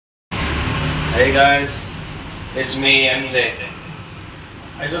Hey guys, it's me MJ.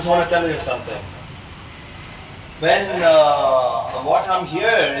 I just want to tell you something. What I'm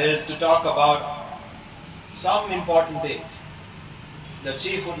here is to talk about some important things the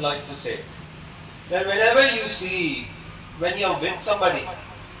chief would like to say. That whenever you see, when you're with somebody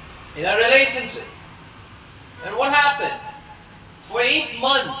in a relationship, and what happened for 8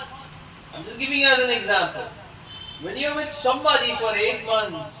 months, I'm just giving you as an example. When you're with somebody for 8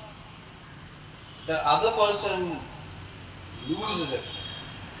 months, the other person loses it.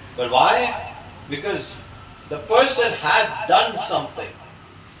 But why? Because the person has done something.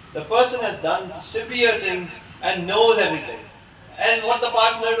 The person has done severe things and knows everything. And what the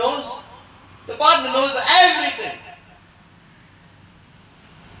partner knows? The partner knows everything.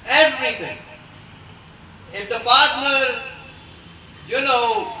 Everything. If the partner,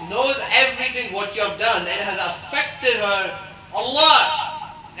 knows everything what you have done, it has affected her a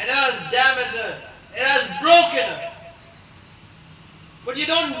lot. And it has damaged her. It has broken her. But you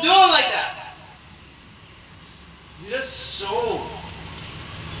don't do like that. You just show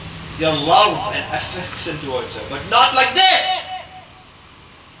your love and affection towards her. But not like this.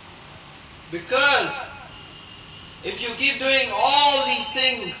 Because if you keep doing all these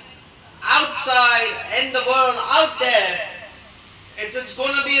things outside in the world, out there, it's just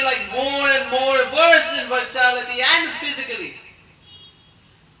going to be like more and more worse in virtuality and physically.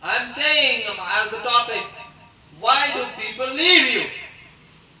 I'm saying as the topic, why do people leave you?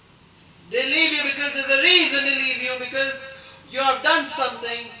 They leave you because there's a reason they leave you, because you have done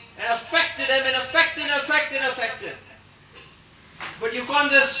something and affected them and affected. But you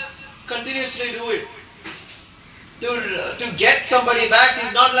can't just continuously do it. To get somebody back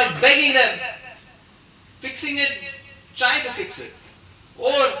is not like begging them. Fixing it, trying to fix it.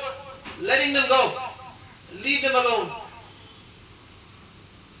 Or letting them go. Leave them alone.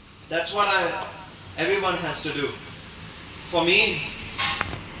 That's what everyone has to do. For me,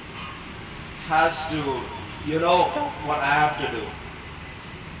 has to, what I have to do.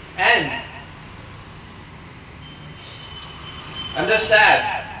 And I'm just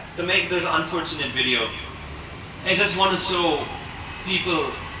sad to make this unfortunate video. I just want to show people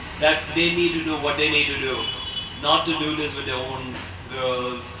that they need to do what they need to do. Not to do this with their own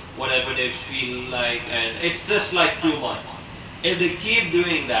girls, whatever they feel like, and it's just like too much. If they keep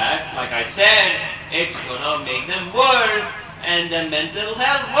doing that, like I said, it's gonna make them worse and their mental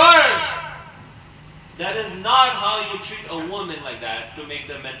health worse. That is not how you treat a woman like that, to make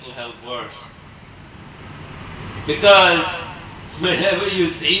their mental health worse. Because whenever you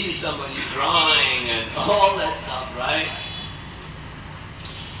see somebody crying and all that stuff, right?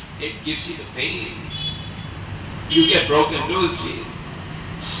 It gives you the pain. You get broken loosely.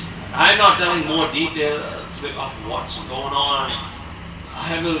 I'm not telling more details of what's going on.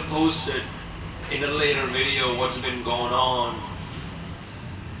 I will post it in a later video what's been going on.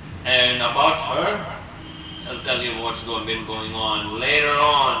 And about her, I'll tell you what's been going on later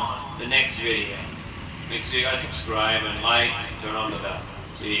on, the next video. Make sure you guys subscribe and like and turn on the bell.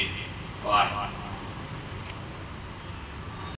 See you. Bye.